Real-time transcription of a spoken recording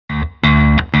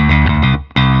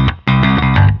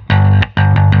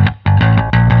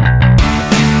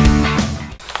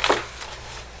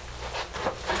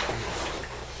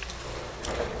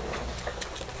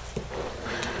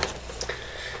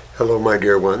Hello, my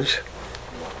dear ones.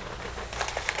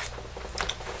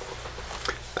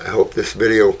 I hope this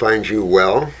video finds you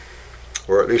well,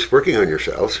 or at least working on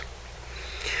yourselves.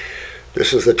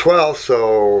 This is the 12th,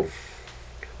 so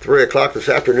 3 o'clock this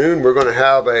afternoon, we're going to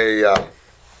have a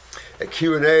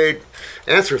Q&A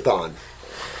answer-thon.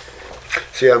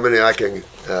 See how many I can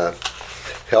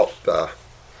help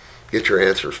get your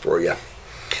answers for you.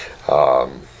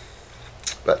 But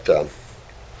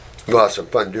we'll have some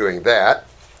fun doing that.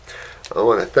 I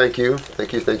want to thank you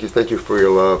for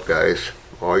your love, guys.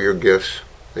 All your gifts.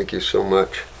 Thank you so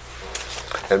much.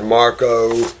 And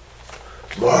Marco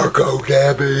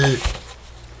Gabby,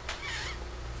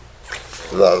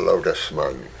 the Lotus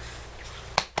Mon.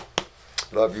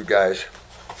 Love you guys.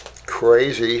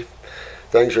 Crazy.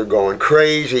 Things are going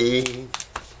crazy.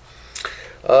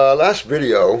 Last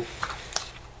video,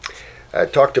 I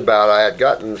talked about I had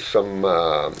gotten some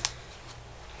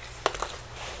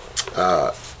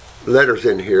letters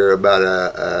in here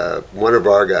about one of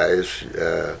our guys.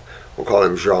 We'll call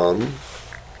him Jean.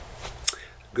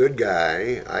 Good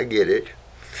guy, I get it.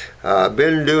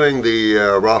 Been doing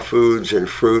the raw foods and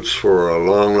fruits for a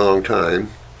long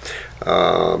time.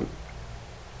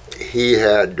 He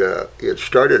had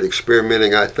started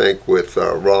experimenting, I think, with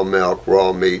raw milk,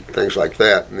 raw meat, things like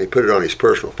that, and he put it on his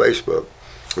personal Facebook.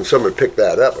 And someone picked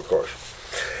that up, of course.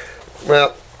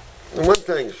 Well, one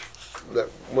thing that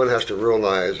one has to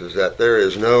realize is that there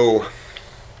is no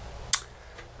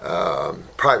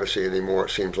privacy anymore,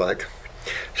 it seems like.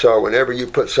 So whenever you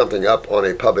put something up on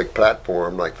a public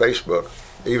platform like Facebook,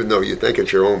 even though you think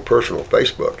it's your own personal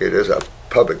Facebook, it is a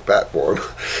public platform,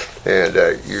 and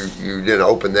you didn't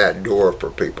open that door for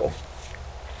people.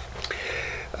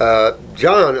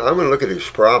 John, I'm going to look at his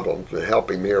problems and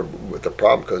help him here with the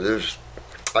problem, because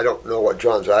I don't know what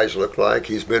John's eyes look like.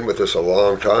 He's been with us a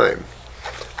long time,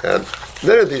 and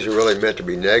none of these are really meant to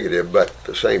be negative, but at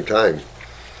the same time,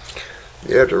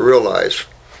 you have to realize,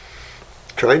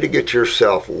 trying to get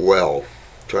yourself well,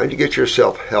 trying to get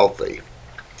yourself healthy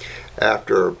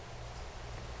after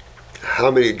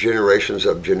how many generations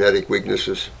of genetic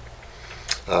weaknesses,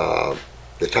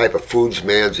 the type of foods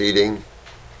man's eating,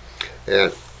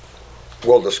 and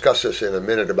we'll discuss this in a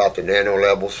minute about the nano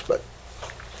levels, but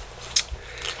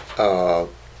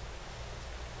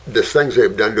the things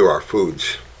they've done to our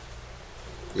foods.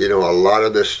 You know, a lot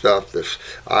of this stuff,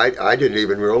 I didn't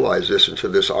even realize this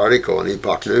until this article in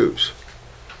Epoch News.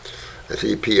 That's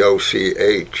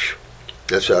EPOCH.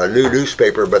 It's a new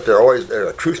newspaper, but they're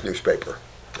a truth newspaper.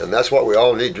 And that's what we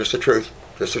all need, just the truth.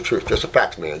 Just the truth. Just the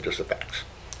facts, man. Just the facts.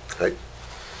 Right?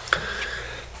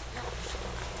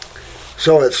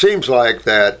 So it seems like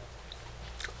that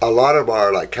a lot of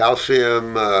our, like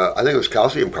calcium, I think it was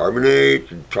calcium carbonate,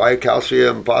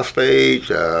 tricalcium phosphate,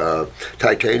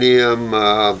 titanium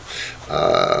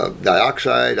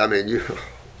dioxide, I mean,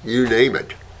 you name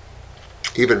it.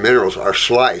 Even minerals are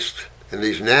sliced in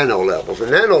these nano levels. The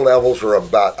nano levels are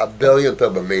about a billionth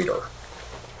of a meter.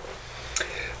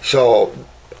 So,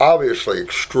 obviously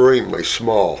extremely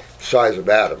small size of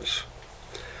atoms.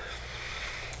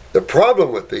 The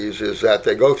problem with these is that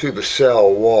they go through the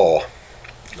cell wall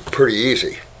pretty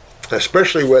easy,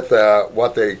 especially with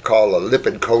what they call a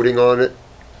lipid coating on it.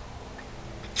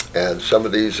 And some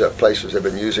of these places have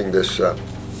been using this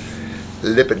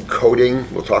lipid coating.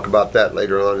 We'll talk about that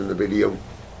later on in the video.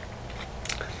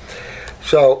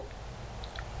 So,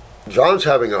 John's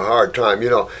having a hard time. You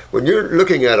know, when you're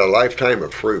looking at a lifetime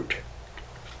of fruit,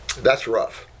 that's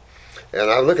rough.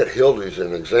 And I look at Hildy as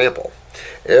an example.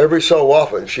 Every so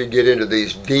often, she'd get into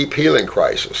these deep healing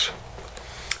crises.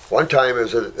 One time it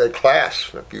was a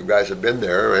class, if you guys have been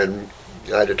there, and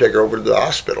I had to take her over to the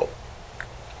hospital.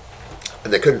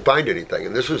 And they couldn't find anything.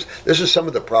 And this is some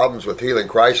of the problems with healing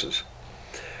crisis.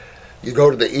 You go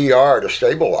to the ER to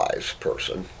stabilize a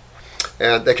person,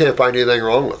 and they can't find anything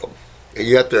wrong with them. And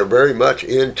yet they're very much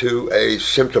into a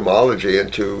symptomology,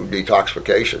 into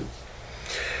detoxification.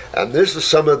 And this is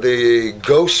some of the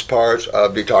ghost parts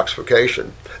of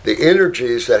detoxification. The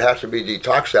energies that have to be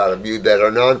detoxed out of you that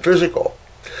are non-physical.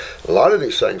 A lot of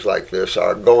these things like this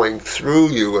are going through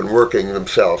you and working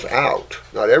themselves out.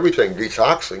 Not everything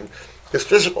detoxing is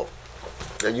physical.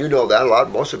 And you know that a lot.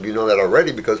 Most of you know that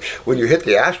already, because when you hit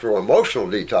the astral emotional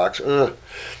detox,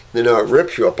 it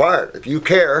rips you apart. If you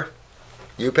care,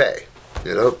 you pay.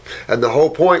 You know, and the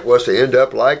whole point was to end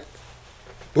up like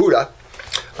Buddha.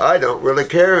 I don't really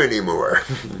care anymore.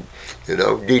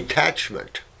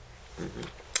 Detachment.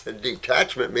 And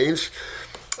detachment means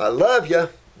I love you,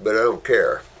 but I don't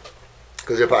care.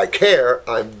 Because if I care,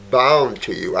 I'm bound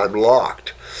to you. I'm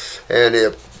locked. And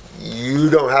if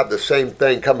you don't have the same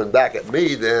thing coming back at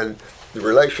me, then the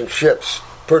relationship's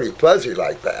pretty fuzzy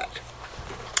like that.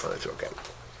 Oh, that's okay.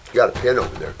 You got a pen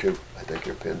over there too. I think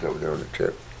your pen's over there on the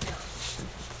chair.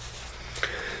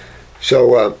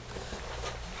 So,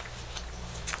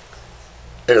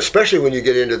 and especially when you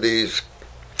get into these,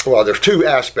 well, there's two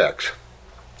aspects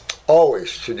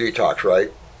always to detox, right?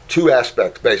 Two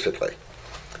aspects basically.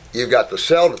 You've got the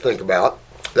cell to think about.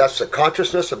 That's the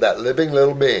consciousness of that living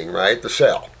little being, right? The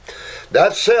cell.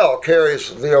 That cell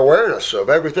carries the awareness of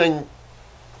everything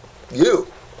you,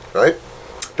 right?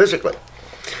 Physically.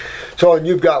 So, and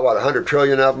you've got, what, 100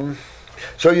 trillion of them?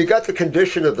 So you got the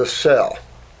condition of the cell.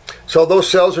 So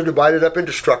those cells are divided up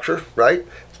into structure, right?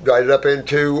 Divided up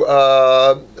into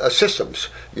systems.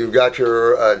 You've got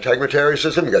your integumentary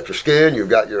system, you've got your skin, you've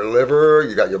got your liver,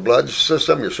 you've got your blood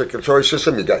system, your circulatory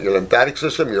system, you've got your lymphatic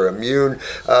system, your immune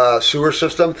sewer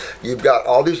system. You've got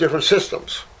all these different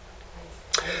systems,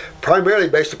 primarily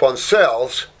based upon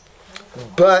cells,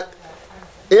 but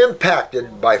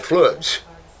impacted by fluids.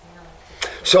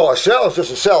 So a cell is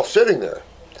just a cell sitting there.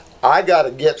 I got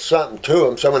to get something to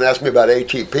them. Someone asked me about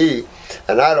ATP,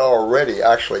 and I'd already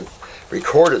actually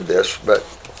recorded this, but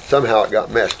somehow it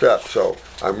got messed up, so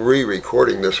I'm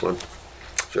re-recording this one.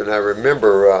 So, and I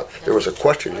remember there was a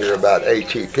question here about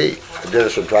ATP,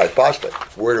 adenosine triphosphate.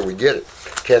 Where do we get it?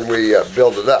 Can we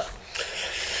build it up?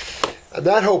 And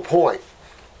that whole point,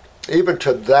 even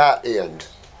to that end,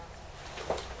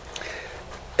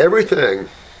 everything,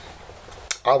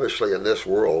 obviously in this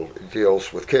world,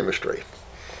 deals with chemistry.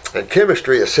 And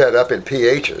chemistry is set up in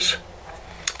pHs,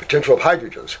 potential of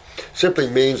hydrogens. Simply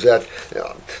means that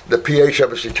the pH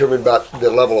of it is determined by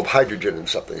the level of hydrogen in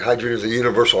something. Hydrogen is a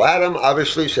universal atom,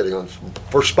 obviously, sitting on the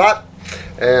first spot,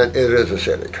 and it is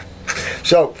acidic.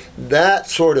 So that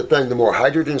sort of thing, the more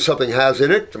hydrogen something has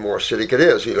in it, the more acidic it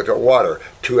is. You look at water,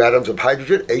 2 atoms of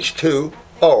hydrogen,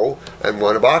 H2O, and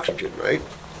 1 of oxygen, right?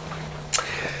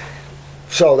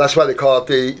 So that's why they call it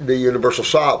the universal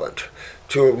solvent.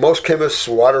 To most chemists,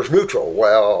 water is neutral.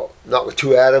 Well, not with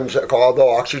 2 atoms, although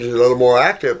oxygen is a little more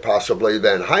active possibly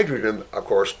than hydrogen, of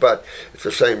course, but at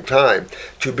the same time,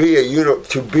 to be a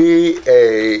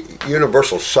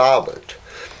universal solvent,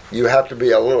 you have to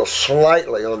be a little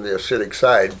slightly on the acidic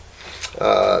side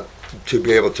to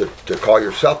be able to call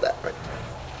yourself that, right?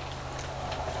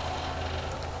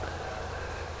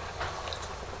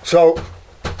 So,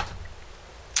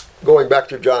 going back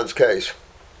to John's case,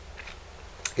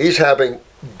 he's having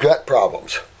gut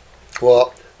problems.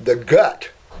 Well, the gut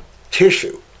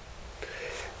tissue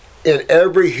in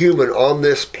every human on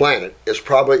this planet is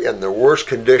probably in the worst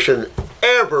condition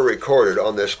ever recorded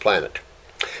on this planet.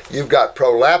 You've got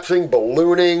prolapsing,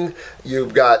 ballooning,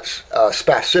 you've got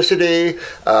spasticity,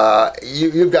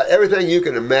 you've got everything you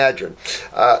can imagine.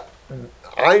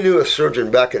 I knew a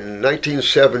surgeon back in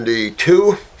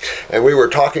 1972, and we were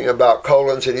talking about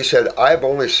colons, and he said, I've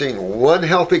only seen one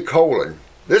healthy colon.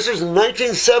 This is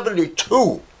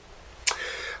 1972.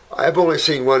 I've only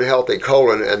seen one healthy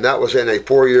colon, and that was in a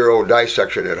 4-year-old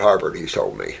dissection at Harvard, he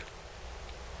told me.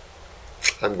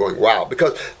 I'm going, wow,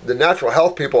 because the natural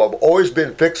health people have always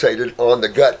been fixated on the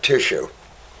gut tissue.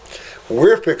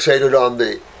 We're fixated on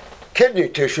the kidney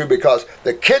tissue because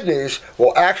the kidneys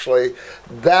will actually,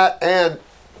 that and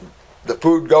the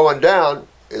food going down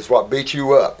is what beats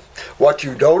you up. What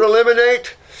you don't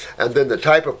eliminate, and then the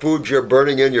type of foods you're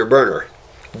burning in your burner.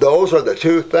 Those are the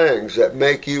two things that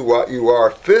make you what you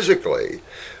are physically.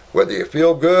 Whether you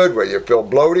feel good, whether you feel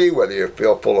bloated, whether you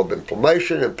feel full of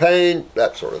inflammation and pain,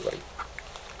 that sort of thing.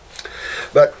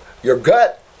 But your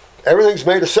gut, everything's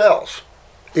made of cells.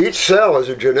 Each cell is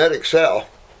a genetic cell.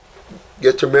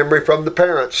 Get your memory from the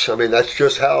parents. I mean, that's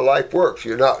just how life works.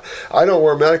 I don't know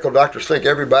where medical doctors think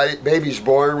baby's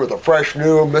born with a fresh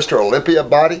new Mr. Olympia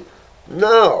body.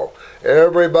 No.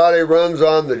 Everybody runs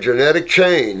on the genetic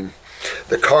chain,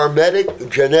 the karmic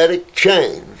genetic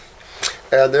chain.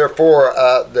 And therefore,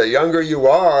 the younger you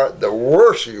are, the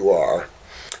worse you are.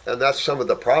 And that's some of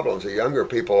the problems. The younger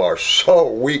people are so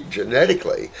weak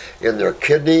genetically in their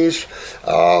kidneys,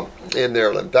 in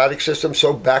their lymphatic system,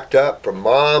 so backed up from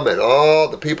mom and all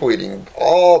the people eating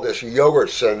all this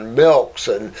yogurts and milks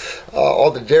and all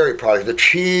the dairy products, the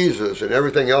cheeses and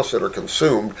everything else that are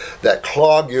consumed that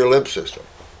clog your lymph system.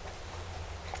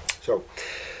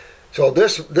 So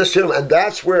this and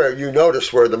that's where you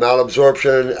notice where the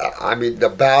malabsorption, I mean the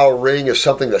bowel ring is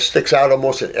something that sticks out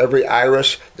almost in every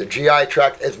iris. The GI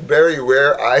tract, it's very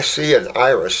rare I see an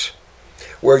iris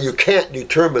where you can't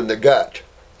determine the gut.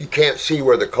 You can't see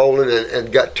where the colon and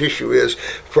gut tissue is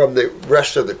from the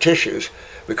rest of the tissues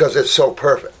because it's so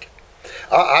perfect.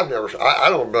 I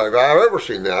don't believe I've ever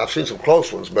seen that. I've seen some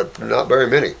close ones, but not very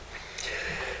many.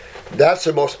 That's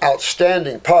the most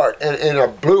outstanding part. And in a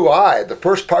blue eye, the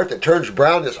first part that turns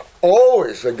brown is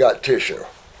always the gut tissue.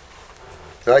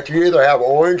 Right? You either have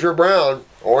orange or brown.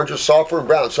 Orange is sulfur and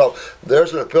brown. So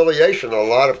there's an affiliation. A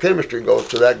lot of chemistry goes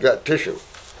to that gut tissue.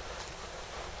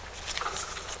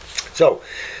 So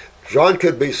John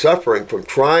could be suffering from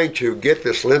trying to get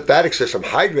this lymphatic system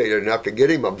hydrated enough to get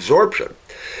him absorption.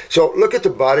 So look at the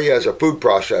body as a food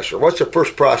processor. What's the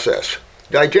first process?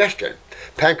 Digestion.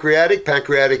 Pancreatic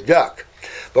duct.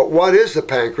 But what is the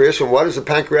pancreas and what is the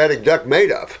pancreatic duct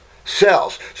made of?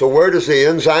 Cells. So where does the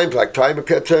enzymes like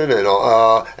trimethoprim and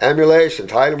amylase and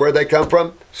thymin, where they come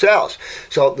from? Cells.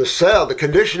 So the cell, the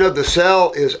condition of the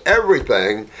cell is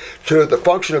everything to the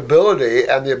functionability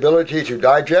and the ability to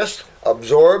digest,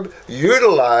 absorb,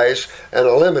 utilize, and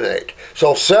eliminate.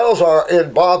 So cells are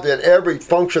involved in every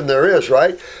function there is,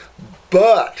 right?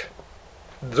 But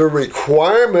the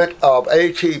requirement of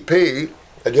ATP,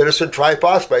 adenosine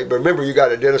triphosphate, but remember you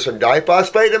got adenosine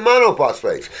diphosphate and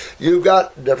monophosphates. You've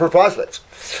got different phosphates.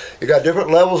 You got different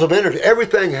levels of energy.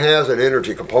 Everything has an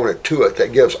energy component to it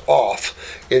that gives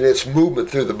off in its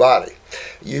movement through the body.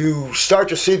 You start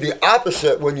to see the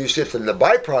opposite when you sit in the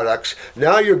byproducts.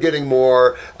 Now you're getting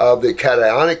more of the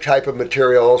cationic type of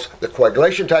materials, the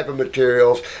coagulation type of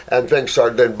materials, and things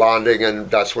start then bonding,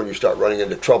 and that's when you start running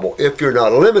into trouble if you're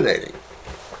not eliminating.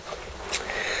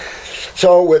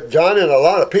 So with John and a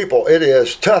lot of people, it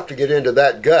is tough to get into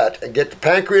that gut and get the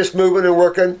pancreas moving and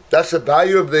working. That's the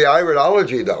value of the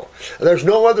iridology, though. And there's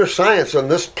no other science on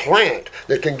this plant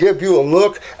that can give you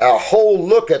a whole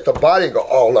look at the body and go,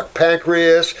 oh, look,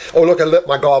 pancreas. Oh, look, I lit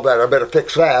my gallbladder. I better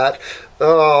fix that.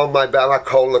 Oh, my bad, my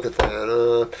cold, look at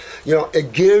that.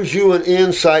 It gives you an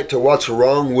insight to what's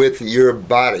wrong with your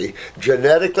body,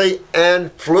 genetically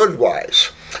and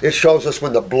fluid-wise. It shows us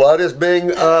when the blood is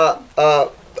being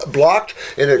blocked,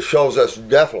 and it shows us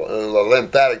definitely the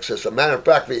lymphatic system. Matter of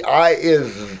fact, the eye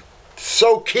is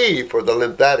so key for the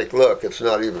lymphatic look, it's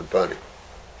not even funny.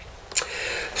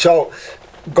 So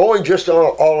going just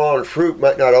all on fruit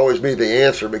might not always be the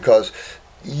answer, because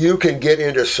you can get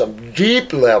into some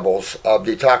deep levels of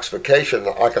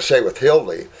detoxification, like I say with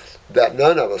Hildy, that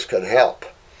none of us can help,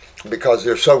 because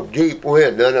they're so deep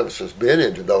when none of us has been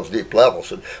into those deep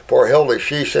levels. And poor Hildy,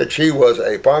 she said she was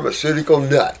a pharmaceutical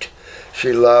nut.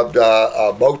 She loved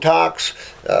Botox.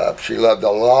 She loved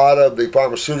a lot of the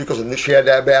pharmaceuticals, and she had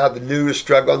to have the newest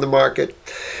drug on the market.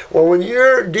 Well, when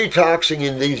you're detoxing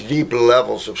in these deep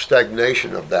levels of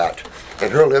stagnation of that,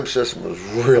 and her lymph system was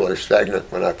really stagnant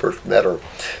when I first met her.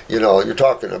 You're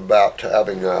talking about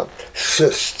having a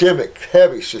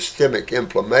heavy systemic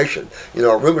inflammation.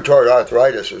 Rheumatoid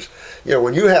arthritis is,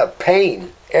 when you have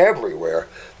pain everywhere,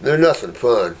 there's nothing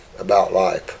fun about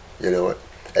life,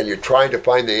 And you're trying to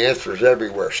find the answers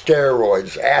everywhere.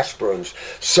 Steroids, aspirins,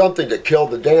 something to kill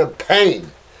the damn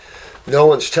pain. No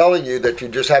one's telling you that you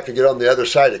just have to get on the other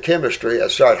side of chemistry and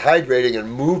start hydrating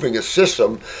and moving a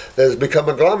system that has become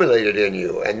agglomerated in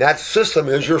you. And that system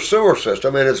is your sewer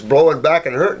system, and it's blowing back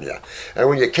and hurting you. And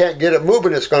when you can't get it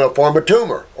moving, it's going to form a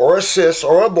tumor, or a cyst,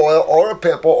 or a boil, or a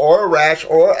pimple, or a rash,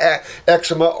 or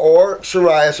eczema, or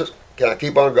psoriasis. Can I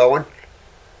keep on going?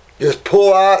 Just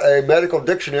pull out a medical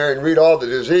dictionary and read all the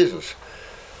diseases,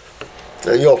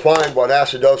 and you'll find what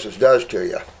acidosis does to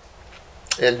you.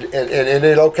 And in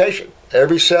a location.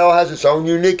 Every cell has its own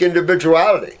unique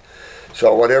individuality.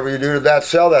 So whatever you do to that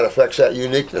cell, that affects that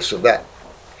uniqueness of that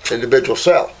individual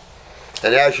cell.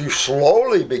 And as you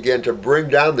slowly begin to bring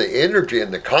down the energy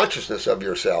and the consciousness of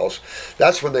your cells,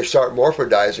 that's when they start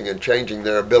morphodizing and changing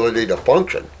their ability to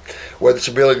function. Whether it's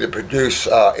ability to produce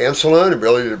insulin,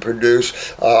 ability to produce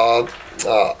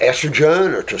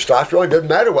estrogen or testosterone, it doesn't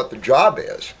matter what the job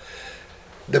is.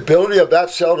 The ability of that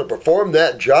cell to perform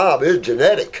that job is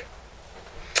genetic.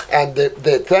 And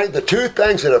the two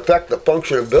things that affect the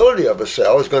functionability of a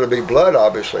cell is going to be blood,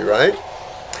 obviously, right?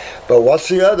 But what's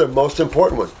the other most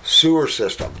important one? Sewer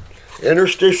system.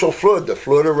 Interstitial fluid, the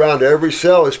fluid around every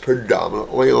cell, is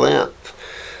predominantly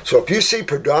lymph. So if you see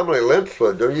predominantly lymph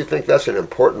fluid, don't you think that's an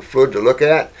important fluid to look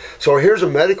at? So here's a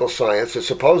medical science that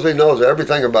supposedly knows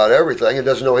everything about everything and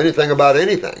doesn't know anything about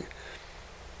anything.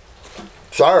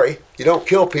 Sorry, you don't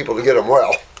kill people to get them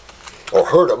well or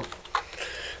hurt them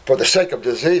for the sake of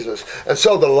diseases. And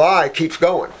so the lie keeps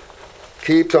going,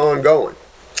 keeps on going.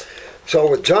 So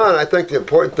with John, I think the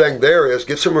important thing there is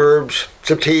get some herbs,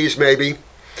 some teas maybe,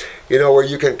 where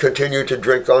you can continue to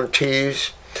drink on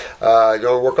teas.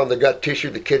 Work on the gut tissue,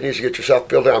 the kidneys, get yourself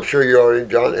built. I'm sure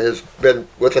John has been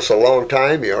with us a long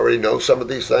time. You already know some of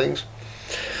these things.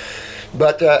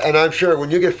 But and I'm sure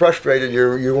when you get frustrated,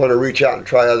 you want to reach out and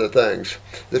try other things.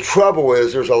 The trouble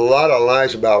is there's a lot of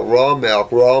lies about raw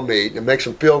milk, raw meat. It makes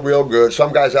them feel real good.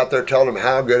 Some guys out there telling them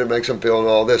how good it makes them feel and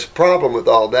all this. Problem with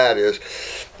all that is,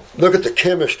 look at the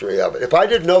chemistry of it. If I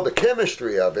didn't know the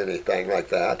chemistry of anything like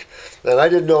that, and I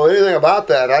didn't know anything about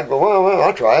that, I'd go, well,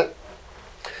 I'll try it.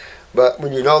 But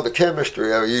when you know the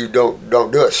chemistry of it, you don't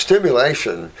do it.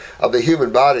 Stimulation of the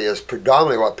human body is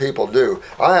predominantly what people do.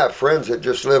 I have friends that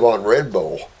just live on Red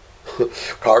Bull.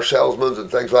 Car salesmen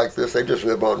and things like this, they just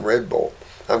live on Red Bull.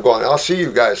 I'm going, I'll see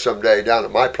you guys someday down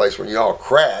at my place when you all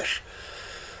crash.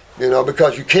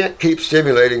 Because you can't keep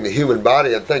stimulating the human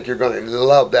body and think you're going to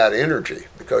love that energy,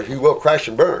 because you will crash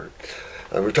and burn.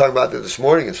 And we were talking about that this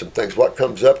morning and some things. What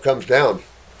comes up comes down.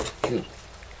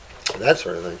 That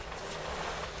sort of thing.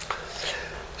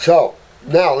 So,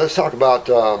 now let's talk about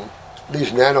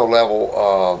these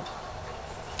nano-level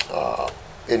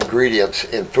ingredients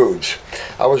in foods.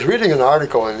 I was reading an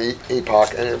article in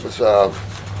Epoch, and it was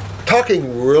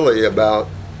talking really about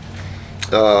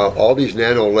all these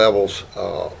nano-levels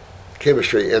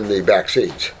chemistry in the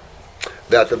vaccines.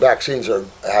 That the vaccines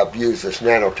have used this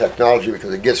nanotechnology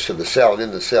because it gets to the cell and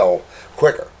in the cell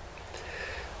quicker.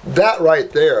 That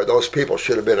right there, those people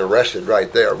should have been arrested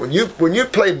right there. When you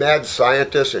play mad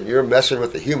scientist and you're messing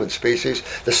with the human species,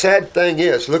 the sad thing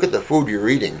is, look at the food you're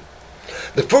eating.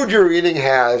 The food you're eating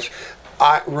has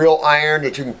real iron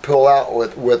that you can pull out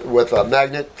with a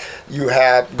magnet. You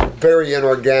have very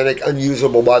inorganic,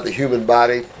 unusable by the human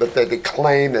body, but they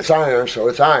claim it's iron, so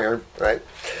it's iron, right?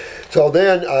 So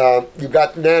then you've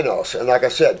got nanos, and like I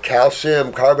said,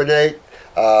 calcium carbonate,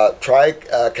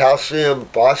 calcium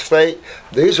phosphate.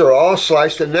 These are all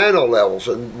sliced in nano levels,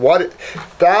 and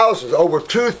over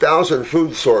 2,000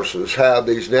 food sources have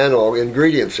these nano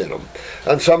ingredients in them,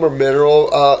 and some are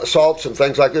mineral salts and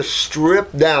things like this,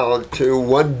 stripped down to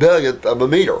 1/1,000,000th of a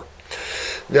meter.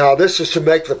 Now, this is to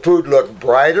make the food look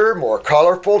brighter, more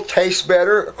colorful, taste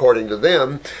better, according to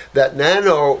them. That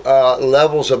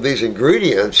levels of these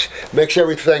ingredients makes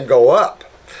everything go up.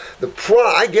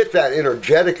 I get that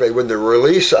energetically when the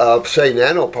release of, say,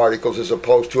 nanoparticles as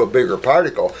opposed to a bigger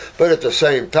particle, but at the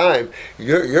same time,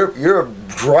 you're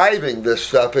driving this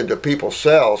stuff into people's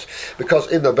cells, because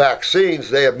in the vaccines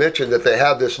they have mentioned that they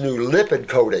have this new lipid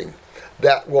coating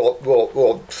that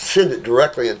will send it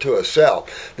directly into a cell.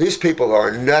 These people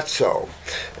are nutso.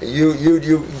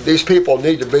 These people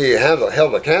need to be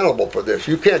held accountable for this.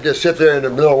 You can't just sit there in the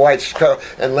middle of white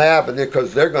and lab,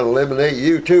 because they're going to eliminate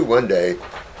you too one day.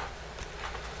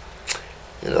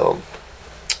 I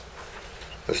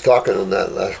was talking on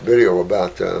that last video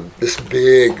about it's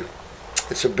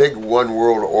a big one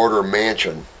world order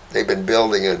mansion they've been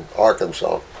building in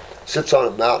Arkansas. Sits on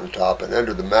a mountaintop, and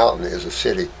under the mountain is a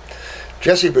city.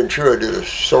 Jesse Ventura did a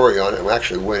story on it and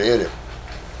actually went in it.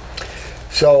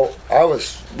 So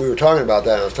we were talking about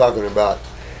that, and I was talking about,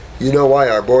 why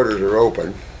our borders are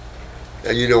open,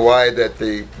 and why that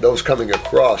those coming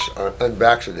across are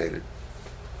unvaccinated.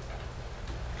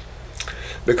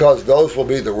 Because those will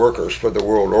be the workers for the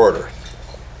world order.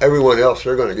 Everyone else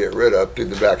they're going to get rid of through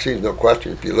the vaccines, no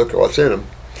question, if you look at what's in them.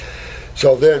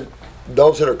 So then,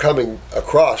 those that are coming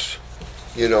across,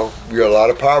 you're a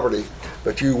lot of poverty,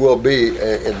 but you will be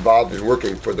involved in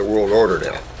working for the world order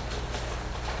now.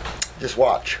 Just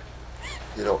watch.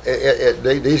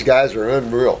 These guys are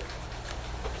unreal.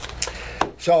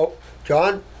 So,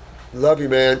 John, love you,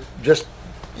 man.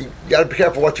 You got to be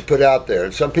careful what you put out there.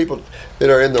 And some people that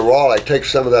are in the raw, they take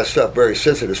some of that stuff very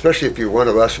sensitive, especially if you're one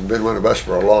of us and been one of us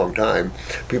for a long time.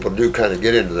 People do kind of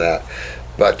get into that.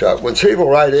 But when people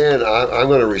write in, I'm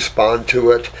going to respond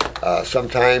to it.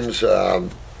 Sometimes,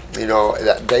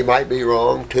 they might be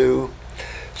wrong too.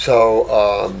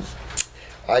 So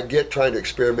I get trying to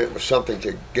experiment with something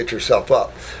to get yourself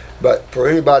up. But for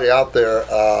anybody out there,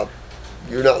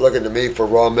 you're not looking to me for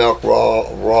raw milk,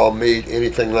 raw meat,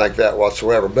 anything like that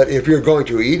whatsoever. But if you're going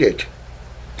to eat it,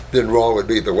 then raw would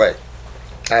be the way.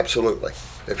 Absolutely.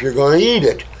 If you're going to eat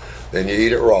it, then you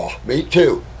eat it raw. Meat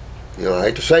too. I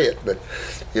hate to say it, but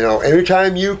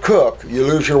anytime you cook, you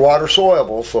lose your water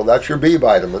solubles, so that's your B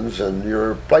vitamins and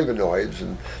your flavonoids,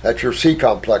 and that's your C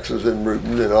complexes and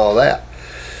rutin and all that.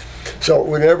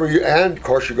 So and of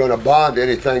course you're going to bond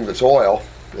anything that's oil,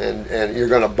 and you're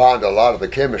going to bond a lot of the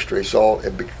chemistry. So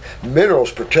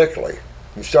minerals particularly,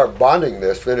 you start bonding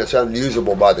this, then it's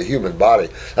unusable by the human body.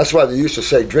 That's why they used to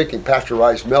say drinking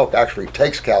pasteurized milk actually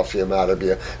takes calcium out of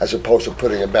you as opposed to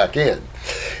putting it back in.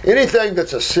 Anything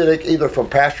that's acidic, either from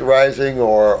pasteurizing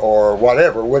or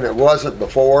whatever, when it wasn't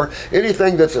before,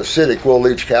 anything that's acidic will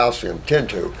leach calcium, tend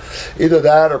to. Either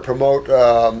that or promote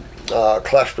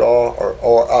cholesterol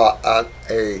or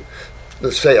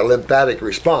let's say, a lymphatic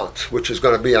response, which is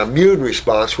going to be an immune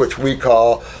response, which we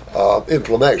call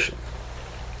inflammation.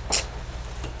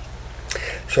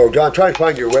 So, John, try to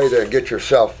find your way there and get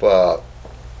yourself,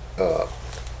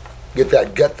 get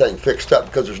that gut thing fixed up,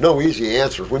 because there's no easy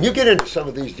answers. When you get into some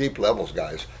of these deep levels,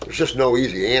 guys, there's just no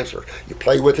easy answer. You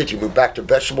play with it, you move back to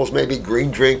vegetables, maybe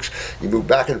green drinks, you move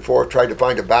back and forth, try to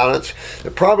find a balance.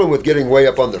 The problem with getting way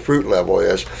up on the fruit level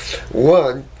is,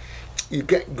 one,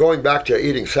 going back to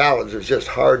eating salads, it's just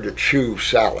hard to chew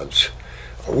salads.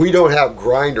 We don't have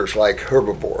grinders like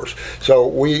herbivores, so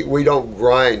we don't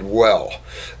grind well.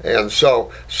 And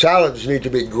so salads need to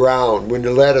be ground, when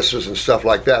the lettuces and stuff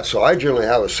like that. So I generally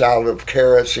have a salad of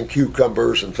carrots and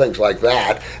cucumbers and things like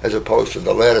that, as opposed to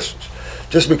the lettuces.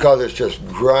 Just because it's just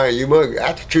grind, you might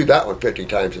have to chew that one 50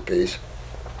 times a piece.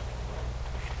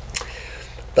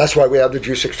 That's why we have the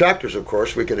juice extractors, of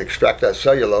course. We can extract that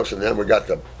cellulose, and then we got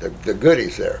the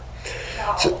goodies there.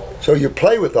 So you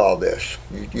play with all this.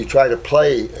 You try to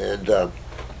play and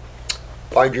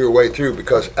find your way through,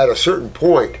 because at a certain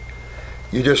point,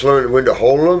 you just learn when to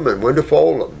hold them and when to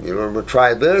fold them. You learn to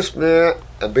try this,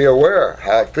 and be aware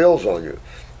how it feels on you.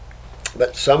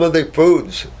 But some of the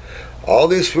foods, all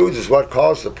these foods is what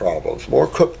cause the problems. More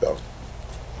cooked, though.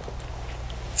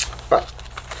 All right.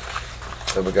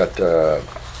 And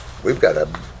we've got a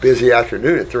busy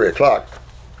afternoon at 3 o'clock.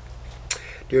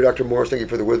 Dear Dr. Morris, thank you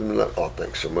for the wisdom. Oh,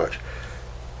 thanks so much.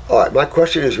 All right, my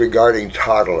question is regarding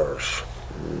toddlers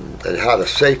and how to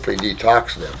safely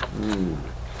detox them.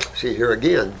 See, here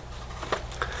again,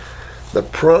 the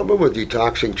problem with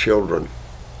detoxing children,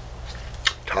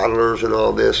 toddlers and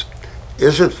all this,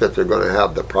 isn't that they're going to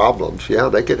have the problems. Yeah,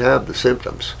 they can have the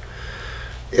symptoms.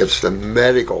 It's the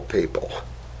medical people.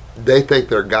 They think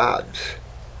they're gods,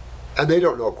 and they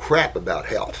don't know crap about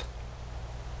health.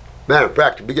 Matter of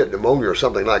fact, if you get pneumonia or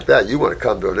something like that, you want to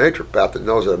come to a naturopath that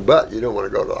knows their butt. You don't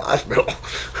want to go to the hospital.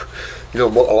 A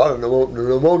lot of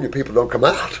pneumonia people don't come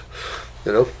out,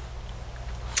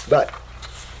 But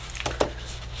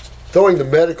throwing the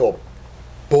medical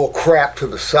bull crap to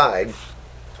the side,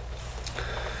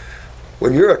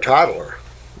 when you're a toddler,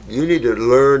 you need to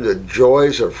learn the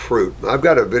joys of fruit. I've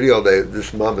got a video that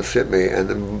this mama sent me, and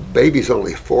the baby's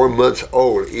only 4 months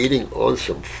old eating on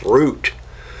some fruit.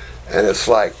 And it's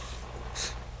like,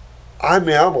 I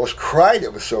almost cried.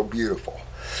 It was so beautiful.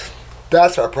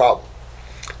 That's our problem.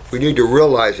 We need to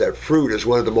realize that fruit is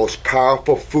one of the most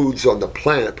powerful foods on the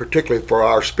planet, particularly for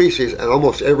our species, and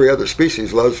almost every other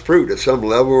species loves fruit at some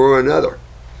level or another,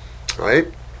 right?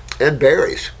 And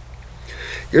berries.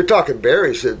 You're talking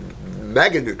berries,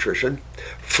 mega nutrition,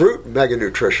 fruit mega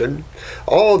nutrition.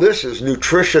 All this is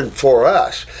nutrition for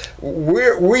us.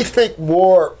 We think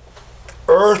more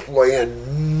earthly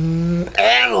and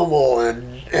animal and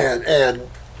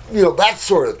that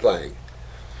sort of thing.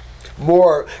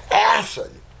 More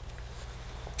acid.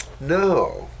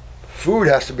 No. Food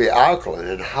has to be alkaline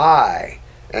and high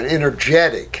and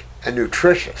energetic and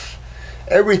nutritious.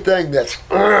 Everything that's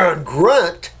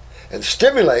grunt and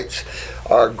stimulates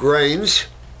are grains,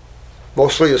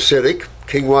 mostly acidic,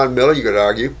 quinoa and millet, you could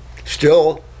argue,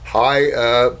 still high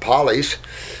polys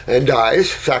and dyes,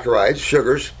 saccharides,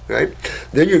 sugars, right?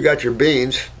 Then you've got your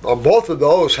beans. Both of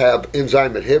those have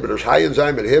enzyme inhibitors, high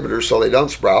enzyme inhibitors, so they don't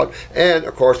sprout. And,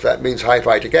 of course, that means high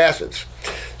phytic acids.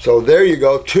 So there you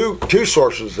go, two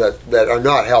sources that are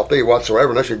not healthy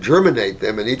whatsoever unless you germinate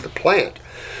them and eat the plant.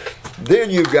 Then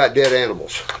you've got dead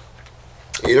animals.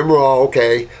 Eat them raw,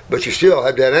 okay, but you still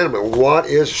have dead animal. What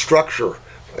is structure?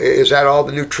 Is that all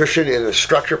the nutrition in the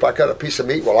structure? If I cut a piece of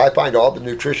meat, will I find all the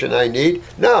nutrition I need?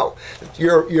 No.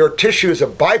 Your tissue is a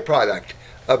byproduct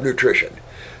of nutrition.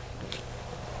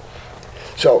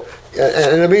 So,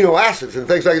 and amino acids and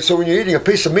things like that. So when you're eating a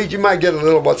piece of meat, you might get a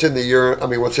little what's in the urine,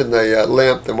 what's in the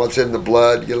lymph and what's in the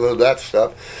blood, you get a little of that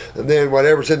stuff. And then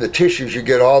whatever's in the tissues, you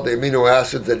get all the amino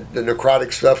acids, the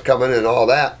necrotic stuff coming and all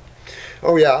that.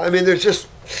 Oh yeah, there's just...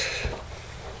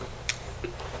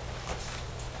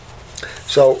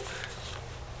 So,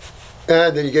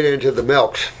 and then you get into the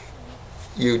milks.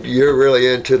 You're really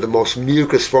into the most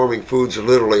mucus-forming foods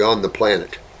literally on the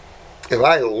planet. If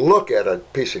I look at a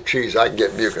piece of cheese, I can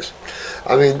get mucus.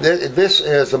 This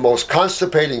is the most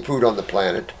constipating food on the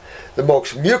planet, the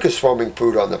most mucus-forming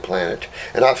food on the planet.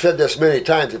 And I've said this many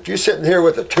times, if you're sitting here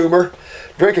with a tumor,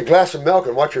 drink a glass of milk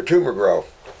and watch your tumor grow.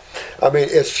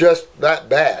 It's just that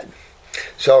bad.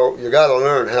 So you got to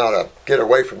learn how to get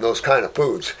away from those kind of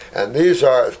foods. And these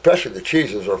are, especially the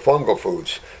cheeses, are fungal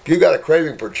foods. If you got a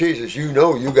craving for cheeses, you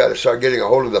got to start getting a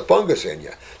hold of the fungus in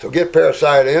you. So get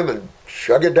Parasite M and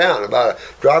chug it down. About a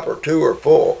drop or two or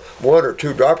full. 1 or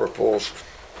 2 dropperfuls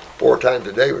 4 times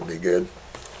a day would be good.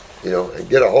 and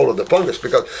get a hold of the fungus.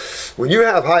 Because when you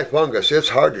have high fungus, it's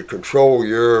hard to control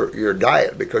your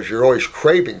diet because you're always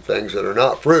craving things that are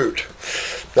not fruit,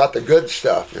 not the good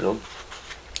stuff,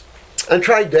 And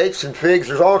try dates and figs.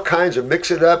 There's all kinds of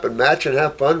mix it up and match and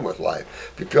have fun with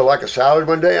life. If you feel like a salad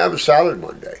one day, have a salad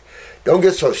one day. Don't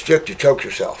get so strict you choke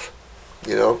yourself,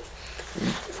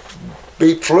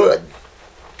 Be fluid,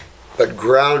 but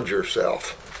ground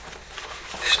yourself.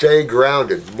 Stay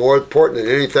grounded, more important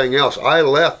than anything else. I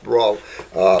left raw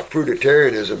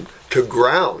fruitarianism to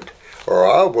ground, or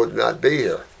I would not be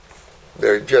here.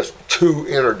 They're just too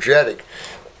energetic.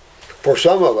 For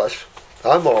some of us,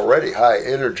 I'm already high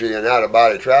energy and out of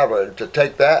body traveler, and to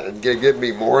take that and give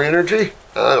me more energy,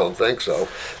 I don't think so.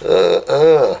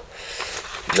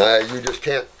 No, you just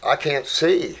can't. I can't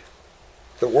see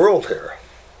the world here.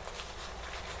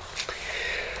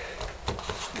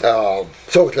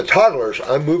 So with the toddlers,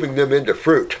 I'm moving them into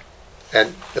fruit.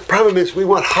 And the problem is we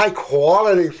want high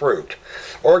quality fruit.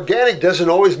 Organic doesn't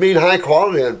always mean high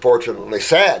quality, unfortunately.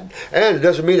 Sad. And it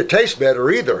doesn't mean it tastes better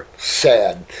either.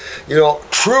 Sad.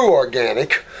 True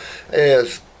organic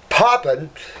is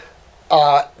popping.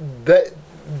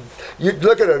 You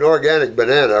look at an organic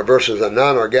banana versus a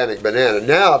non-organic banana.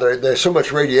 Now there's so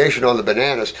much radiation on the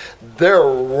bananas. They're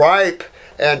ripe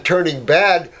and turning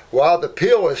bad while the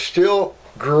peel is still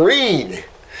green.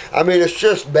 I mean, it's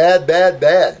just bad.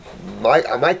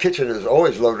 My kitchen is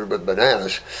always loaded with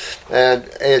bananas, and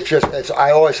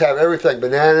I always have everything,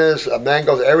 bananas,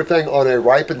 mangoes, everything on a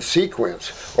ripened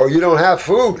sequence, or you don't have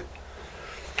food.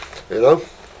 The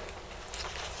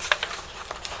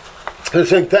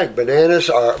same thing. Bananas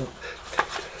are,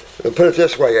 put it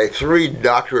this way, a 3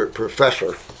 doctorate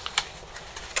professor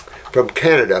from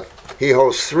Canada. He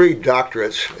holds 3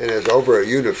 doctorates and is over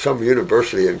at some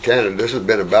university in Canada. This has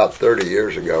been about 30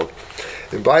 years ago.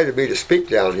 Invited me to speak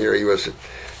down here. He was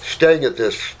staying at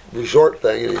this resort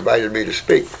thing and he invited me to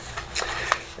speak.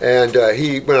 And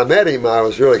when I met him, I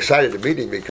was really excited to meet him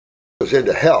because he was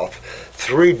into health.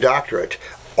 3 doctorate,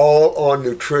 all on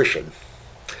nutrition.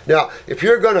 Now, if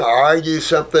you're going to argue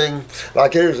something,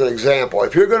 like here's an example.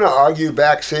 If you're going to argue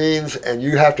vaccines and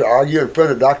you have to argue in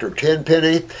front of Dr.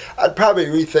 Tenpenny, I'd probably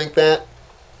rethink that.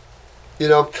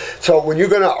 So when you're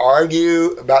going to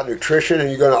argue about nutrition and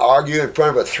you're going to argue in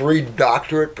front of a 3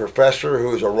 doctorate professor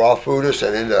who is a raw foodist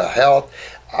and into health,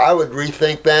 I would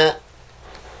rethink that.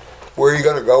 Where are you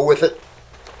going to go with it?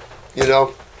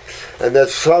 And the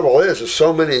trouble is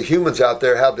so many humans out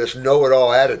there have this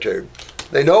know-it-all attitude.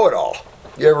 They know it all.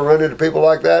 You ever run into people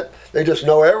like that? They just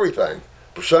know everything.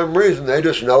 For some reason, they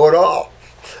just know it all.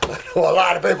 I know a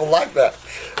lot of people like that.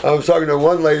 I was talking to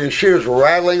one lady, and she was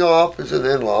rattling off, as an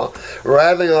in-law,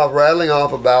 rattling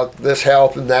off about this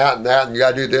health and that, and you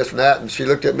got to do this and that. And she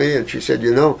looked at me and she said,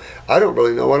 I don't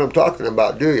really know what I'm talking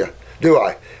about, do you? Do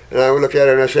I? And I looked at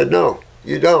her and I said, no,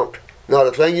 you don't. No,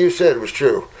 the thing you said was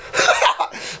true.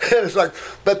 And it's like,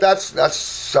 but that's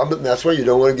something. That's why you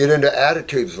don't want to get into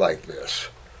attitudes like this.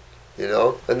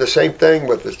 And the same thing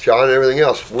with this John and everything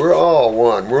else. We're all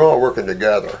one. We're all working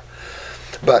together.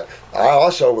 But I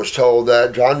also was told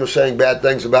that John was saying bad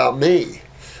things about me.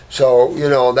 So,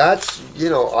 that's,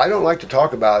 I don't like to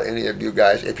talk about any of you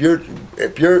guys. If you're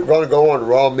going to go on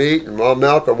raw meat and raw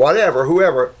milk or whatever,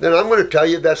 whoever, then I'm going to tell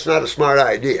you that's not a smart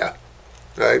idea.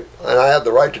 Right? And I have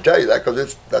the right to tell you that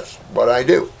because that's what I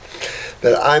do.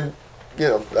 That I'm,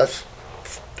 that's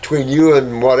between you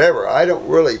and whatever. I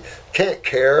can't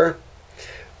care,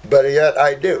 but yet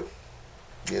I do.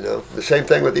 The same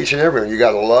thing with each and everyone. You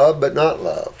got to love, but not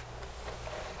love.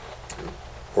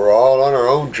 We're all on our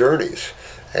own journeys,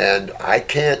 and I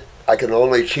can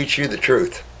only teach you the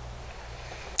truth.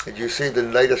 Did you see the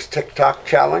latest TikTok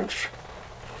challenge?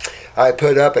 I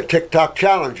put up a TikTok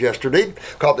challenge yesterday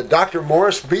called the Dr.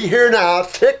 Morris Be Here Now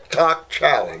TikTok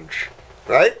Challenge,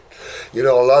 right? A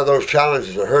lot of those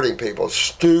challenges are hurting people.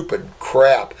 Stupid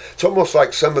crap. It's almost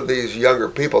like some of these younger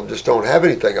people just don't have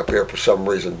anything up here for some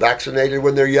reason. Vaccinated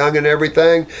when they're young and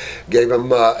everything. Gave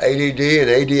them ADD and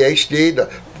ADHD.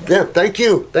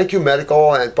 Thank you,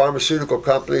 medical and pharmaceutical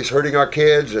companies hurting our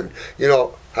kids and,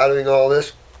 having all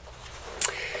this.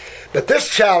 But this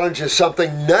challenge is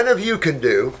something none of you can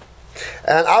do.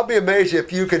 And I'll be amazed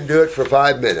if you can do it for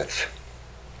 5 minutes.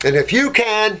 And if you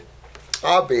can,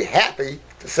 I'll be happy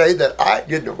to say that I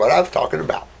didn't know what I was talking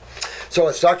about. So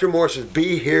it's Dr. Morris's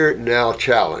Be Here Now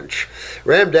Challenge.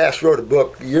 Ram Dass wrote a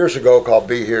book years ago called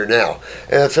Be Here Now.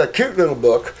 And it's a cute little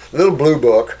book, little blue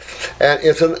book. And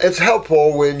it's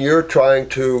helpful when you're trying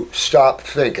to stop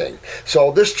thinking.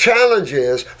 So this challenge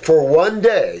is, for one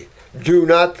day, do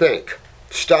not think.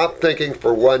 Stop thinking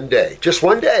for one day. Just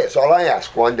one day. It's all I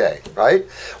ask. One day, right?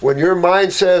 When your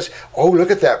mind says, "Oh,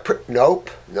 look at that." Nope.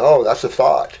 No, that's a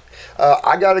thought.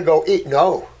 I got to go eat.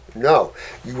 No.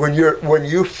 When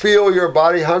you feel your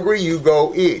body hungry, you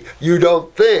go eat. You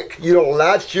don't think. You don't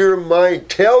let your mind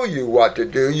tell you what to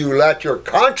do. You let your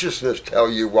consciousness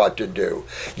tell you what to do.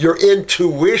 Your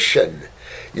intuition.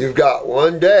 You've got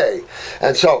one day.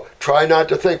 And so try not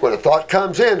to think. When a thought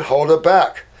comes in, hold it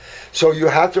back. So you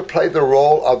have to play the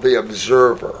role of the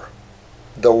observer,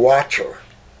 the watcher,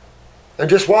 and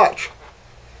just watch.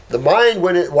 The mind,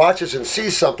 when it watches and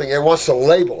sees something, it wants to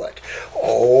label it.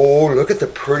 Oh, look at the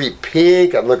pretty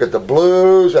pink, and look at the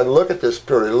blues, and look at this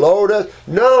pretty lotus.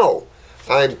 No,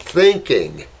 I'm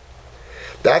thinking.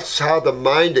 That's how the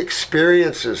mind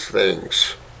experiences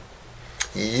things.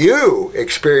 You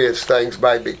experience things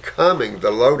by becoming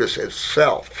the lotus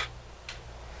itself.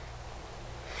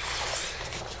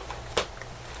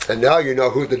 And now you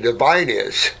know who the divine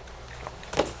is.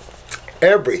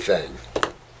 Everything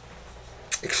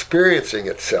experiencing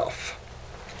itself.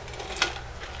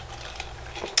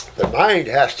 The mind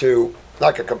has to,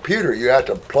 like a computer, you have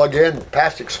to plug in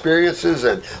past experiences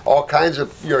and all kinds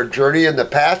of your journey in the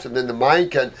past, and then the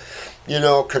mind can,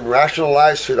 can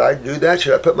rationalize, should I do that?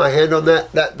 Should I put my hand on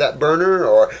that burner?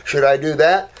 Or should I do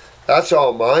that? That's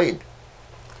all mind.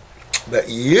 But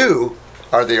you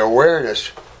are the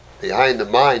awareness behind the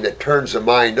mind that turns the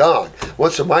mind on.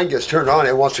 Once the mind gets turned on,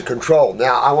 it wants to control.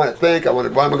 Now, I want to think, what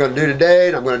am I going to do today?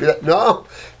 And I'm going to do that. No,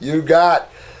 you got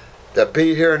the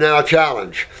Be Here Now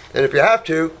challenge. And if you have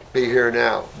to, be here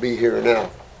now, be here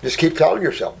now. Just keep telling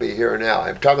yourself, be here now.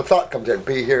 Every time a thought comes in,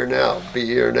 be here now, be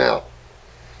here now.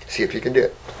 See if you can do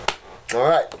it. All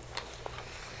right.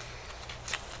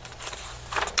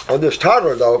 On this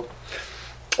toddler, though,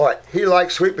 all right, he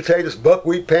likes sweet potatoes,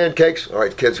 buckwheat pancakes. All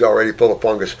right, kid's already full of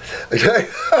fungus. Okay,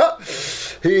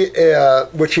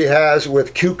 which he has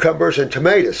with cucumbers and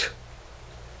tomatoes.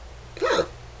 Huh.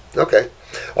 Okay.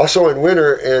 Also, in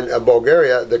winter in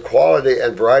Bulgaria, the quality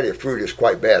and variety of fruit is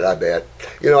quite bad, I bet.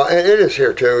 And it is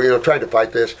here too, trying to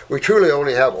fight this. We truly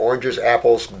only have oranges,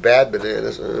 apples, bad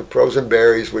bananas, frozen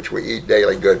berries, which we eat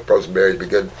daily. Good, frozen berries be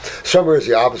good. Summer is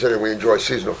the opposite, and we enjoy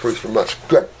seasonal fruits for months.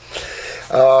 Good.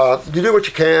 You do what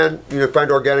you can,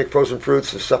 find organic frozen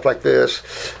fruits and stuff like this.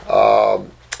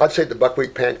 I'd say the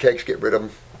buckwheat pancakes, get rid of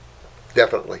them.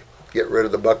 Definitely. Get rid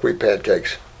of the buckwheat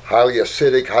pancakes. Highly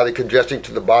acidic, highly congesting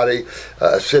to the body,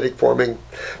 acidic forming.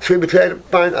 Sweet potato,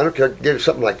 fine, I don't care, get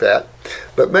something like that.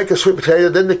 But make a sweet potato,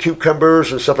 then the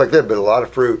cucumbers and stuff like that, but a lot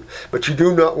of fruit. But you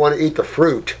do not want to eat the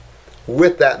fruit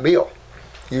with that meal.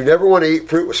 You never want to eat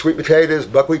fruit with sweet potatoes,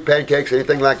 buckwheat pancakes,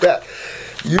 anything like that.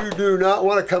 You do not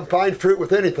want to combine fruit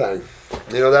with anything.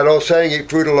 That old saying, eat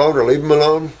fruit alone or leave them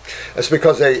alone? That's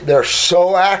because they're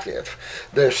so active,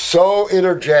 they're so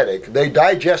energetic, they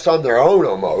digest on their own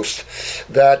almost,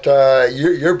 that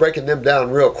you're breaking them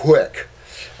down real quick.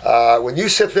 When you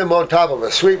sit them on top of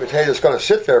a sweet potato, it's going to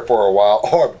sit there for a while,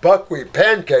 or buckwheat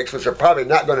pancakes, which are probably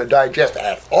not going to digest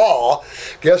at all,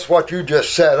 guess what you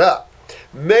just set up?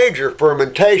 Major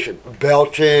fermentation,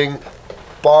 belching,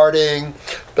 farting,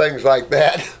 things like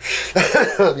that,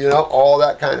 all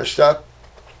that kind of stuff.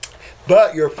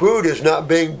 But your food is not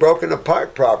being broken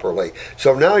apart properly.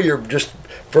 So now you're just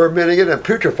fermenting it and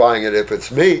putrefying it if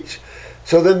it's meats.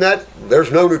 So then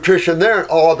there's no nutrition there, and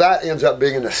all of that ends up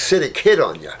being an acidic hit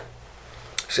on you.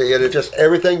 See, and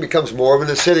everything becomes more of an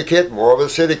acidic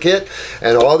hit,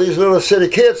 and all these little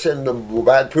acidic hits and the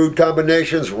bad food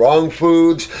combinations, wrong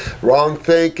foods, wrong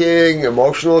thinking,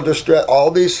 emotional distress, all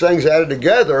these things added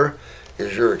together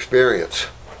is your experience.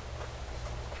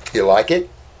 You like it?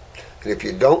 And if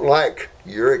you don't like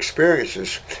your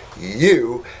experiences,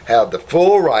 you have the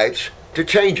full rights to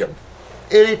change them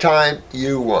anytime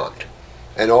you want.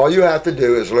 And all you have to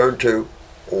do is learn to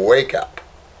wake up.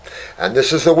 And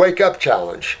this is the Wake Up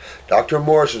Challenge. Dr.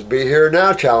 Morse's Be Here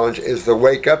Now Challenge is the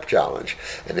Wake Up Challenge.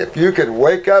 And if you can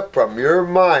wake up from your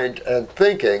mind and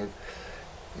thinking,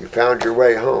 you found your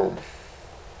way home.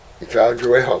 You found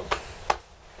your way home.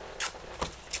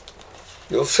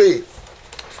 You'll see.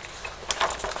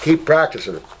 Keep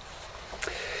practicing it.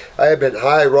 I have been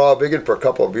high raw vegan for a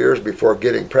couple of years before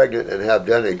getting pregnant and have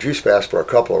done a juice fast for a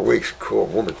couple of weeks. Cool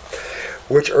woman.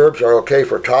 Which herbs are okay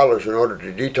for toddlers in order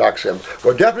to detox them?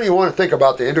 Well, definitely you want to think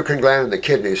about the endocrine gland and the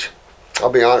kidneys.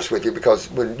 I'll be honest with you, because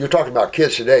when you're talking about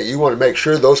kids today, you want to make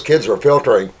sure those kids are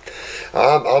filtering.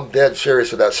 I'm dead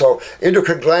serious with that. So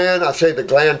endocrine gland, I say the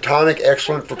gland tonic,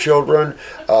 excellent for children.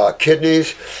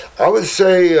 Kidneys, I would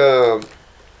say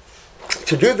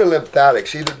to do the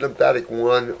lymphatics, either lymphatic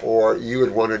 1 or you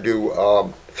would want to do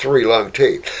 3 lung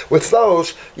T. With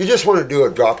those, you just want to do a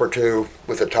drop or two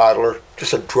with a toddler.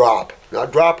 Just a drop,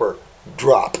 not dropper,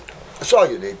 drop. That's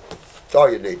all you need. That's all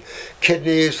you need.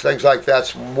 Kidneys, things like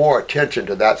that's more attention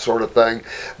to that sort of thing.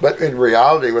 But in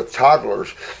reality, with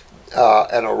toddlers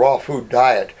and a raw food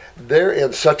diet, they're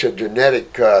in such a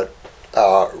genetic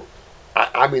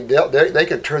I mean, they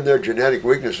can turn their genetic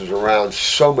weaknesses around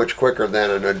so much quicker than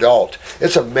an adult.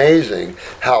 It's amazing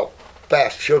how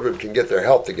fast children can get their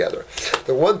health together.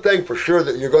 The one thing for sure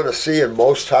that you're going to see in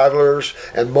most toddlers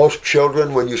and most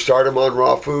children when you start them on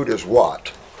raw food is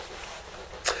what?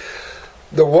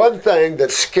 The one thing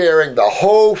that's scaring the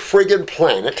whole friggin'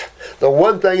 planet, the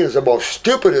one thing is the most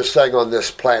stupidest thing on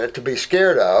this planet to be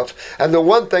scared of, and the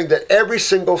one thing that every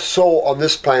single soul on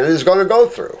this planet is going to go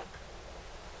through.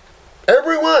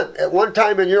 Everyone at one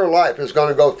time in your life is going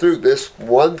to go through this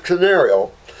one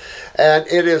scenario, and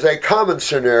it is a common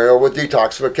scenario with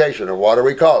detoxification, or what do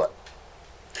we call it?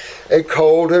 A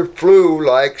cold and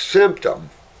flu-like symptom.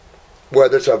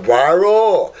 Whether it's a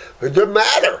viral, it doesn't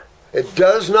matter. It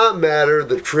does not matter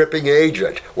the tripping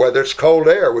agent, whether it's cold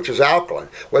air, which is alkaline,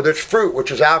 whether it's fruit,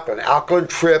 which is alkaline. Alkaline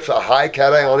trips a high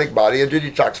cationic body into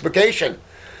detoxification.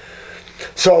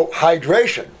 So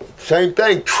hydration, same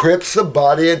thing, trips the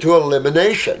body into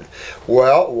elimination.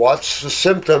 Well, what's the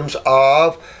symptoms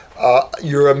of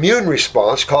your immune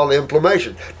response called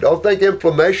inflammation? Don't think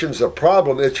inflammation's the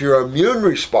problem, it's your immune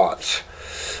response.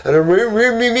 And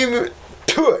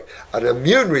an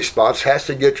immune response has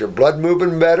to get your blood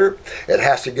moving better. It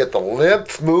has to get the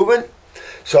lymph moving.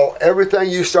 So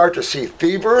everything you start to see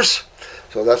fevers.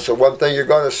 So that's the one thing you're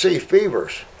going to see,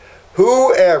 fevers.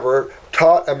 Whoever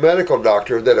taught a medical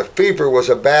doctor that a fever was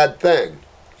a bad thing?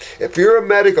 If you're a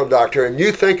medical doctor and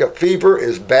you think a fever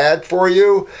is bad for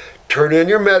you, turn in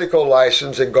your medical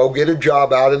license and go get a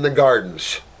job out in the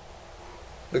gardens.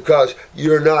 Because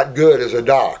you're not good as a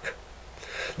doc.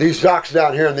 These docs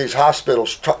down here in these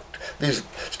hospitals,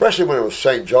 especially when it was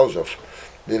St. Joseph,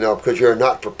 because you're a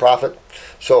not-for-profit.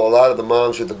 So a lot of the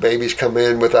moms with the babies come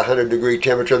in with 100-degree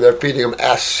temperature. They're feeding them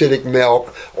acidic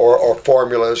milk or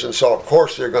formulas, and so of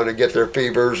course they're going to get their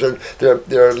fevers and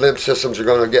their lymph systems are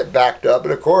going to get backed up,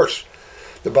 and of course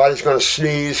the body's going to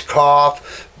sneeze,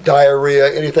 cough,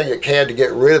 diarrhea, anything it can to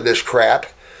get rid of this crap,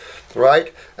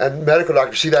 right? And medical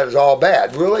doctors see that as all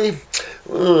bad. Really?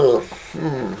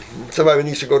 Somebody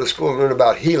needs to go to school and learn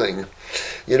about healing.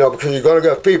 Because you're going to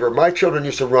get a fever. My children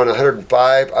used to run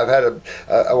 105. I've had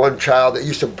one child that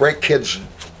used to break kids'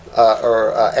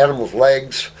 or animals'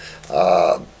 legs.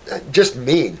 Just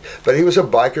mean. But he was a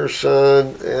biker's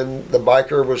son, and the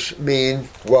biker was mean.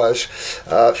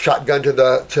 Shotgun to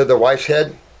the wife's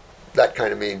head. That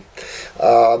kind of mean.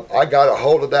 I got a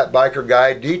hold of that biker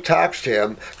guy, detoxed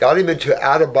him, got him into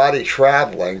out-of-body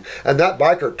traveling, and that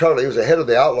biker he was the head of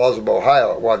the Outlaws of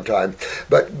Ohio at one time,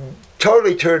 but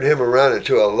totally turned him around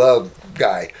into a love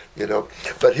guy,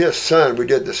 But his son, we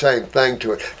did the same thing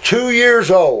to it. 2 years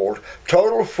old,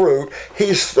 total fruit,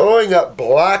 he's throwing up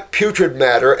black putrid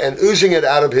matter and oozing it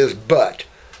out of his butt.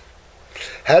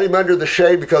 Had him under the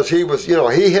shade because he was, he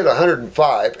hit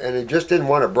 105 and he just didn't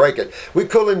want to break it. We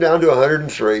cooled him down to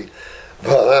 103.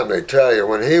 But let me tell you,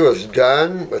 when he was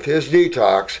done with his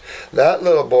detox, that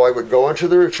little boy would go into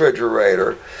the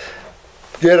refrigerator,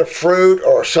 get a fruit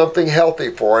or something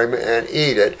healthy for him and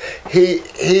eat it.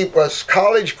 He was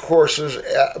college courses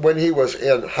when he was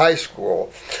in high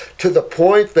school, to the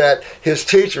point that his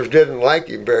teachers didn't like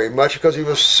him very much because he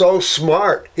was so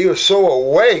smart. He was so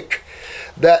awake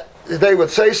that they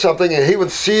would say something and he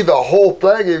would see the whole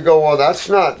thing and he'd go, well, that's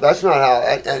not how,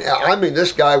 and I mean,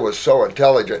 this guy was so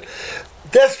intelligent.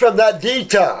 That's from that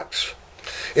detox.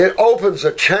 It opens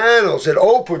the channels, it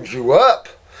opens you up.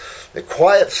 It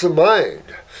quiets the mind.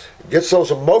 It gets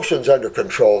those emotions under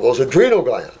control, those adrenal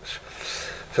glands.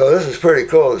 So this is pretty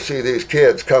cool to see these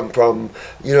kids come from,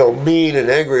 mean and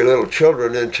angry little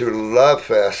children into love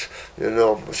fest,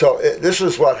 So this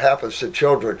is what happens to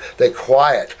children. They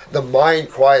quiet. The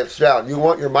mind quiets down. You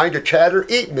want your mind to chatter?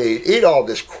 Eat meat. Eat all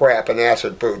this crap and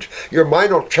acid foods. Your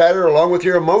mind will chatter along with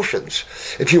your emotions.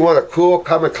 If you want a cool,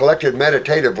 calm, and collected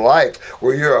meditative life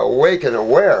where you're awake and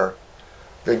aware,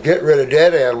 then get rid of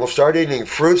dead animals, start eating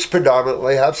fruits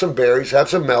predominantly, have some berries, have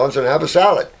some melons, and have a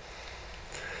salad.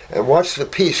 And watch the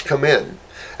peace come in.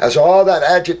 As all that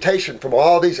agitation from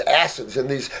all these acids and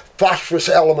these phosphorus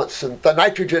elements and the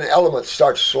nitrogen elements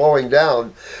starts slowing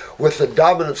down with the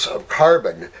dominance of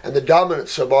carbon and the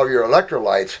dominance of all your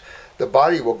electrolytes, the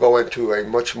body will go into a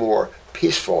much more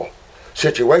peaceful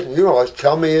situation.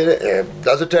 Tell me it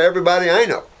does it to everybody I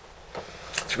know.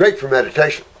 It's great for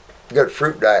meditation. Good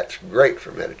fruit diet's great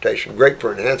for meditation, great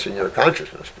for enhancing your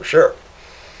consciousness, for sure.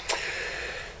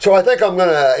 So I think I'm going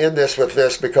to end this with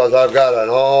this because I've got an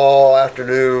all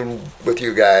afternoon with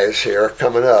you guys here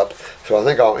coming up. So I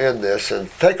think I'll end this and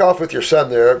take off with your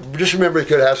son there. Just remember he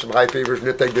could have some high fevers, and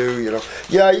if they do,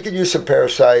 yeah, you can use some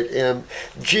Parasite M.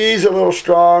 G's a little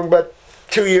strong, but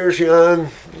 2 years young,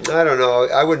 I don't know.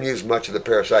 I wouldn't use much of the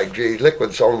Parasite G,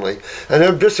 liquids only. And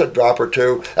then just a drop or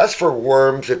two. That's for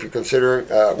worms if you're considering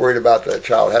worried about the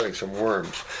child having some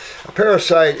worms. A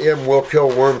Parasite M will kill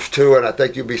worms too, and I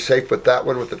think you'll be safe with that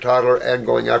one with the toddler and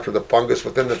going after the fungus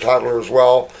within the toddler as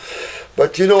well.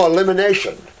 But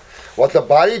elimination. What the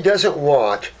body doesn't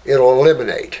want, it'll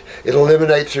eliminate. It'll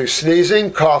eliminate through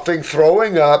sneezing, coughing,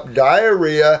 throwing up,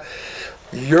 diarrhea,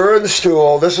 urine,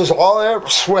 stool. This is all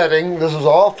sweating. This is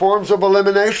all forms of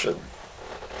elimination.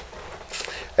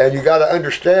 And you got to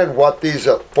understand what these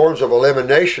forms of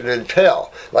elimination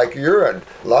entail. Like urine.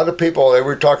 A lot of people, they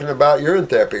were talking about urine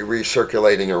therapy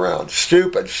recirculating around.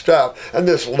 Stupid stuff. And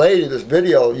this lady, this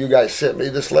video you guys sent me,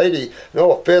 this lady,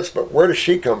 no offense, but where does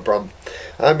she come from?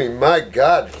 I mean, my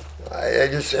God. I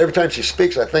just, every time she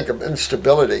speaks, I think of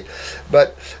instability.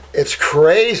 But it's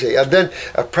crazy. And then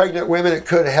pregnant women, it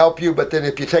could help you, but then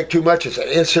if you take too much, it's an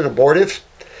instant abortive.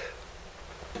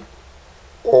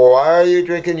 Why are you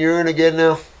drinking urine again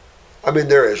now? I mean,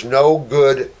 there is no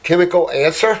good chemical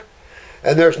answer,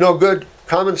 and there's no good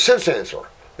common sense answer.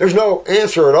 There's no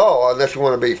answer at all unless you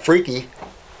want to be freaky,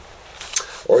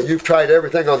 or you've tried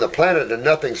everything on the planet and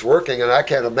nothing's working, and I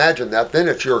can't imagine that. Then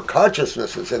it's your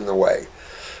consciousness is in the way.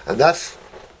 And that's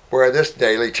where this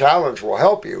daily challenge will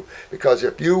help you, because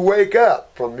if you wake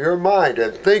up from your mind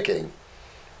and thinking,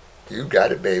 you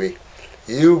got it, baby.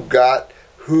 You got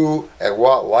who and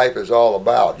what life is all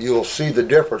about. You'll see the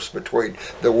difference between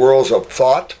the worlds of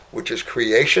thought, which is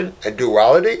creation and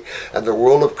duality, and the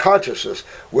world of consciousness,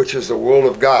 which is the world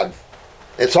of God.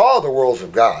 It's all the worlds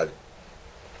of God,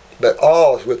 but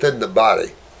all is within the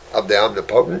body of the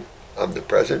omnipotent,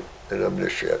 omnipresent, and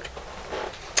omniscient.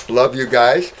 Love you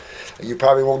guys. You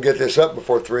probably won't get this up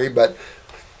before 3, but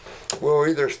we'll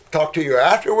either talk to you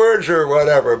afterwards or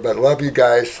whatever. But love you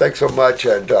guys. Thanks so much.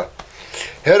 And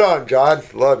head on, John.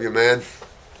 Love you, man.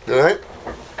 All right?